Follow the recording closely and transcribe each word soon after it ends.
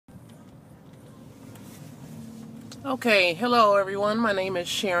Okay, hello everyone. My name is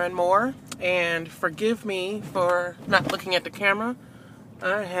Sharon Moore, and forgive me for not looking at the camera.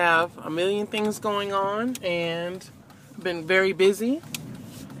 I have a million things going on and been very busy,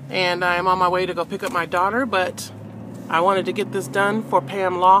 and I am on my way to go pick up my daughter, but I wanted to get this done for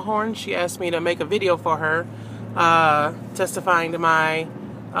Pam Lawhorn. She asked me to make a video for her testifying to my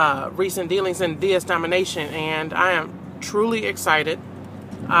recent dealings in DS domination, and I am truly excited.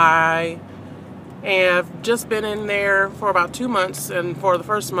 I have just been in there for about 2 months, and for the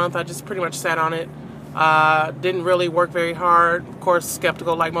first month I just pretty much sat on it. Didn't really work very hard. Of course,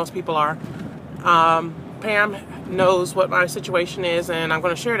 skeptical like most people are. Pam knows what my situation is, and I'm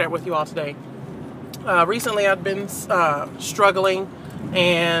going to share that with you all today. Recently I've been struggling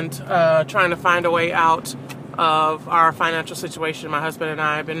and trying to find a way out of our financial situation. My husband and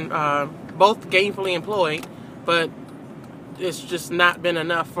I have been both gainfully employed, but it's just not been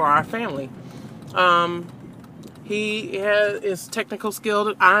enough for our family. He is technical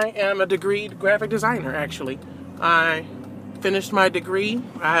skilled. I am a degreed graphic designer, actually. I finished my degree.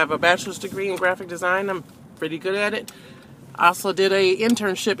 I have a bachelor's degree in graphic design. I'm pretty good at it. I also did a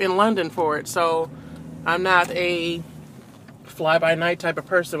internship in London for it, so I'm not a fly-by-night type of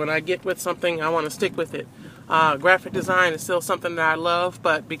person. When I get with something, I want to stick with it. Graphic design is still something that I love,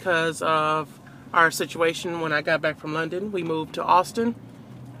 but because of our situation when I got back from London, we moved to Austin.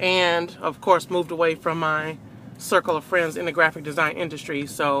 And, of course, moved away from my circle of friends in the graphic design industry.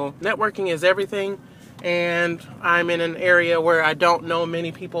 So networking is everything, and I'm in an area where I don't know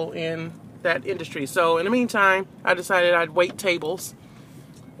many people in that industry. So in the meantime, I decided I'd wait tables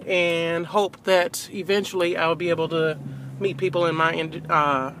and hope that eventually I'll be able to meet people in my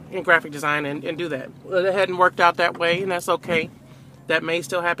in graphic design and do that. Well, it hadn't worked out that way, and that's okay. That may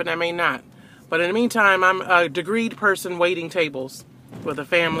still happen, that may not. But in the meantime, I'm a degreed person waiting tables with a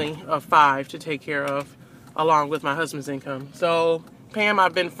family of 5 to take care of, along with my husband's income. So Pam,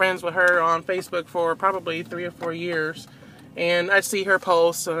 I've been friends with her on Facebook for probably 3 or 4 years, and I see her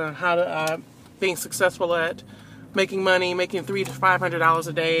posts on how to being successful at making money, making $300 to $500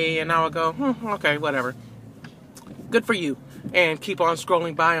 a day, and I would go, okay, whatever. Good for you, and keep on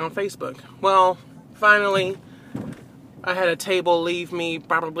scrolling by on Facebook. Well, finally, I had a table leave me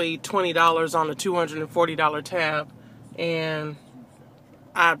probably $20 on a $240 tab, and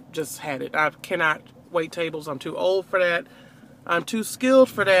I've just had it. I cannot wait tables. I'm too old for that. I'm too skilled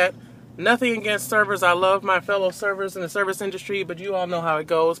for that. Nothing against servers. I love my fellow servers in the service industry, but you all know how it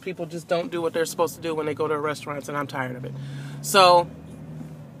goes. People just don't do what they're supposed to do when they go to restaurants, and I'm tired of it. So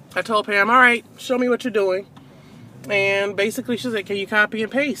I told Pam, all right, show me what you're doing. And basically she said, can you copy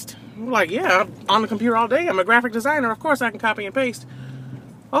and paste? I'm like, yeah, I'm on the computer all day. I'm a graphic designer. Of course I can copy and paste.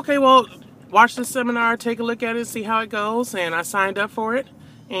 Okay, well, watch this seminar, take a look at it, see how it goes. And I signed up for it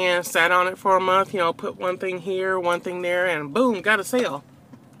and sat on it for a month, put one thing here, one thing there, and boom, got a sale.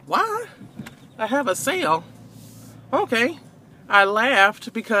 What? I have a sale? Okay. I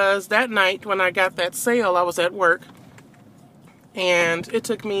laughed because that night when I got that sale, I was at work. And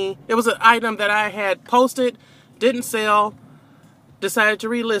it was an item that I had posted, didn't sell, decided to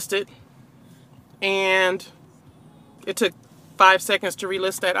relist it, and it took 5 seconds to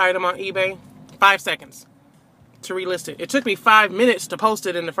relist that item on eBay. 5 seconds to relist it. It took me 5 minutes to post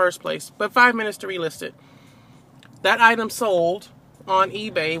it in the first place, but 5 minutes to relist it. That item sold on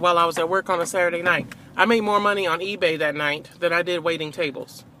eBay while I was at work on a Saturday night. I made more money on eBay that night than I did waiting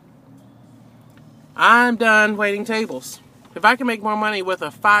tables. I'm done waiting tables. If I can make more money with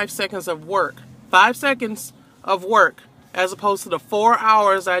a 5 seconds of work, 5 seconds of work, as opposed to the 4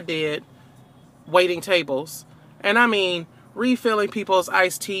 hours I did waiting tables, and I mean refilling people's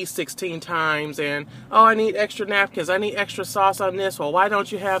iced tea 16 times, and oh, I need extra napkins, I need extra sauce on this, well, why don't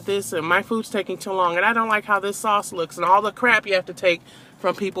you have this, and my food's taking too long, and I don't like how this sauce looks, and all the crap you have to take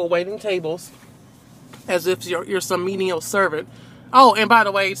from people waiting tables as if you're some menial servant. Oh, and by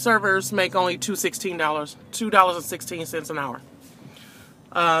the way, servers make only $2.16 an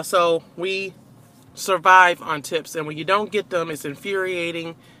hour. So we survive on tips, and when you don't get them, it's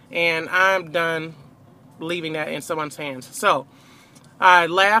infuriating, and I'm done leaving that in someone's hands. So I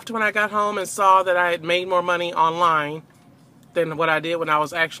laughed when I got home and saw that I had made more money online than what I did when I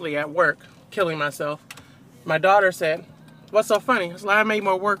was actually at work, killing myself. My daughter said, "What's so funny?" I was like, I made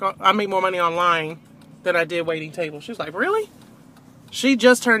more money online than I did waiting tables. She was like, "Really?" She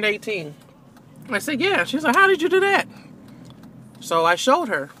just turned 18. I said, "Yeah." She's like, "How did you do that?" So I showed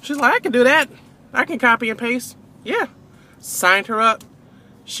her. She's like, "I can do that. I can copy and paste." Yeah. Signed her up.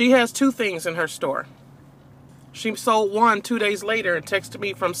 She has 2 things in her store. She sold one 2 days later and texted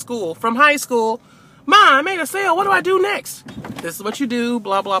me from high school, "Mom, I made a sale. What do I do next?" This is what you do,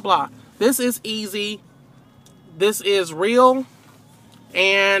 blah, blah, blah. This is easy. this is real,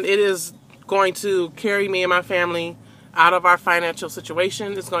 and it is going to carry me and my family out of our financial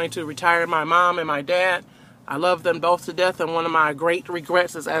situation. It's going to retire my mom and my dad. I love them both to death, and one of my great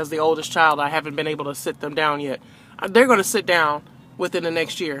regrets is, as the oldest child, I haven't been able to sit them down yet. They're going to sit down within the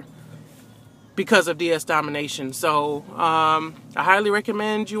next year because of DS Domination. So I highly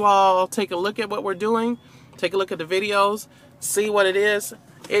recommend you all take a look at what we're doing. Take a look at the videos. See what it is.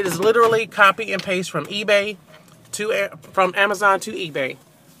 It is literally copy and paste from from Amazon to eBay.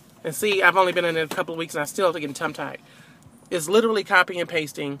 And see, I've only been in it a couple of weeks and I still get tongue-tied. It's literally copy and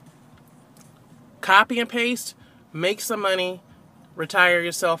pasting. Copy and paste, make some money, retire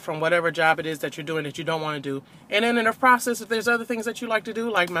yourself from whatever job it is that you're doing that you don't want to do. And then in the process, if there's other things that you like to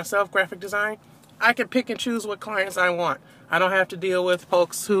do, like myself, graphic design, I can pick and choose what clients I want. I don't have to deal with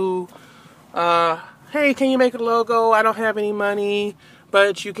folks who, hey, can you make a logo? I don't have any money,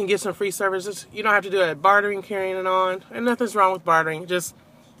 but you can get some free services. You don't have to do that bartering, carrying it on. And nothing's wrong with bartering. Just,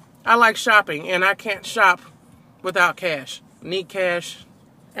 I like shopping, and I can't shop without cash. Need cash,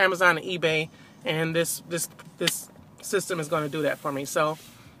 Amazon and eBay, and this system is going to do that for me. So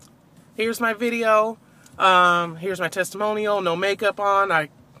here's my video. Here's my testimonial. No makeup on. I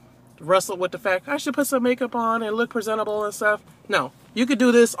wrestled with the fact I should put some makeup on and look presentable and stuff. No, you could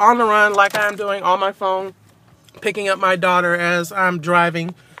do this on the run like I'm doing on my phone, picking up my daughter as I'm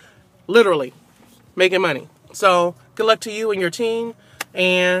driving, literally making money. So good luck to you and your team.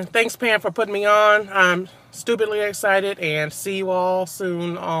 And thanks, Pam, for putting me on. I'm stupidly excited, and see you all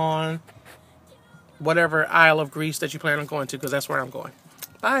soon on whatever Isle of Greece that you plan on going to, because that's where I'm going.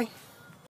 Bye.